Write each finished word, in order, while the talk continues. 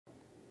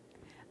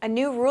A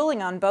new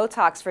ruling on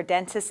Botox for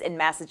dentists in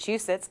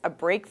Massachusetts, a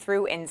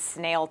breakthrough in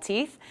snail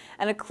teeth,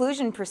 an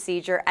occlusion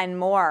procedure, and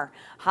more.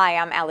 Hi,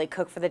 I'm Allie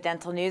Cook for the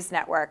Dental News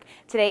Network.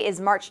 Today is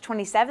March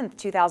 27th,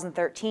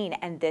 2013,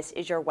 and this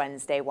is your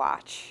Wednesday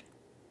Watch.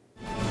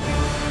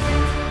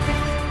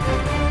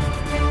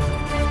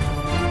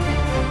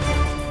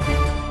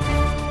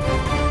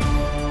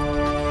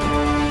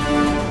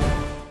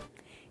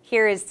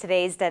 Here is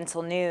today's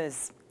dental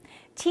news.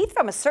 Teeth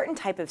from a certain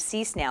type of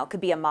sea snail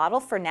could be a model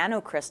for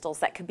nanocrystals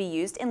that could be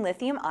used in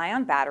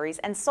lithium-ion batteries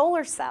and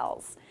solar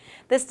cells.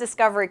 This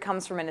discovery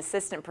comes from an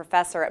assistant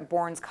professor at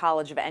Bourne's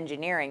College of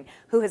Engineering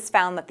who has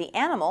found that the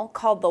animal,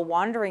 called the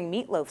wandering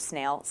meatloaf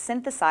snail,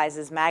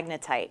 synthesizes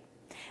magnetite.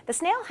 The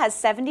snail has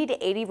 70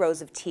 to 80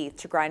 rows of teeth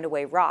to grind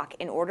away rock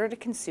in order to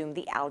consume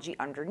the algae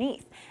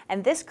underneath,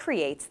 and this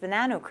creates the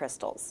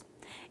nanocrystals.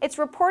 It's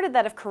reported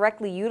that if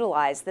correctly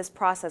utilized, this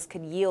process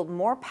could yield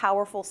more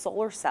powerful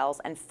solar cells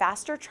and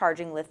faster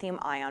charging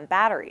lithium-ion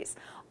batteries,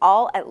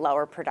 all at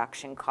lower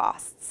production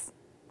costs.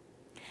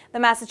 The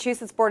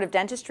Massachusetts Board of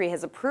Dentistry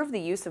has approved the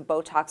use of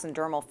Botox and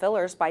dermal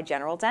fillers by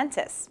general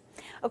dentists.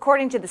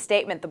 According to the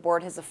statement, the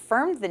board has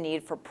affirmed the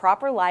need for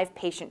proper live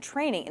patient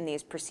training in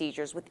these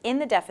procedures within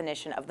the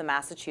definition of the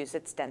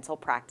Massachusetts Dental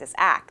Practice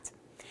Act.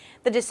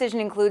 The decision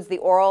includes the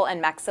oral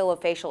and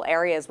maxillofacial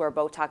areas where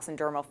Botox and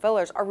dermal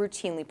fillers are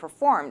routinely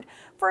performed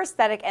for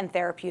aesthetic and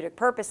therapeutic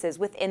purposes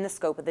within the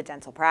scope of the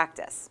dental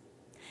practice.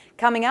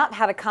 Coming up,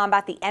 how to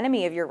combat the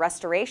enemy of your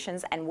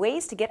restorations and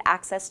ways to get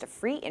access to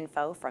free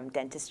info from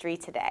Dentistry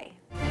Today.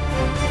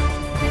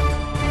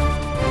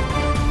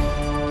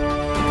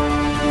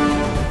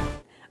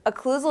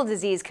 Occlusal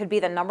disease could be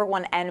the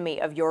 #1 enemy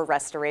of your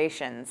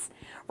restorations.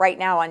 Right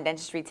now on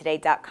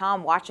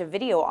dentistrytoday.com, watch a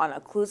video on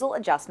occlusal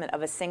adjustment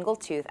of a single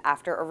tooth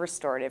after a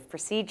restorative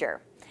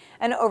procedure.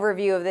 An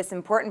overview of this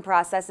important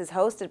process is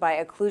hosted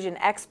by occlusion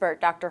expert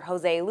Dr.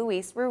 Jose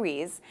Luis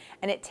Ruiz,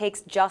 and it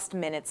takes just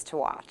minutes to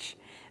watch.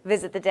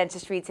 Visit the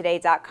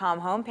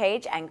dentistrytoday.com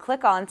homepage and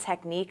click on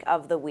Technique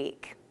of the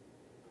Week.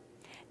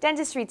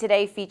 Dentistry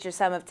Today features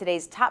some of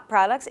today's top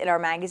products in our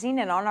magazine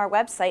and on our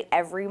website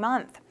every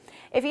month.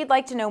 If you'd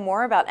like to know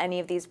more about any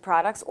of these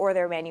products or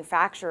their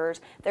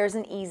manufacturers, there's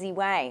an easy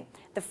way: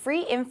 the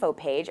free info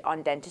page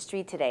on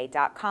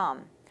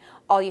dentistrytoday.com.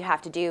 All you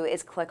have to do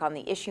is click on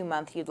the issue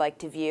month you'd like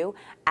to view,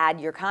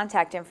 add your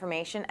contact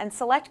information, and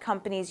select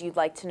companies you'd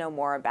like to know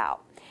more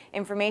about.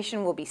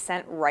 Information will be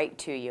sent right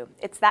to you.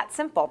 It's that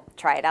simple.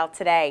 Try it out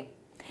today.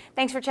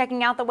 Thanks for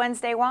checking out the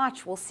Wednesday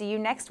Watch. We'll see you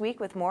next week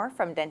with more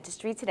from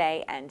Dentistry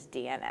Today and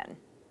DNN.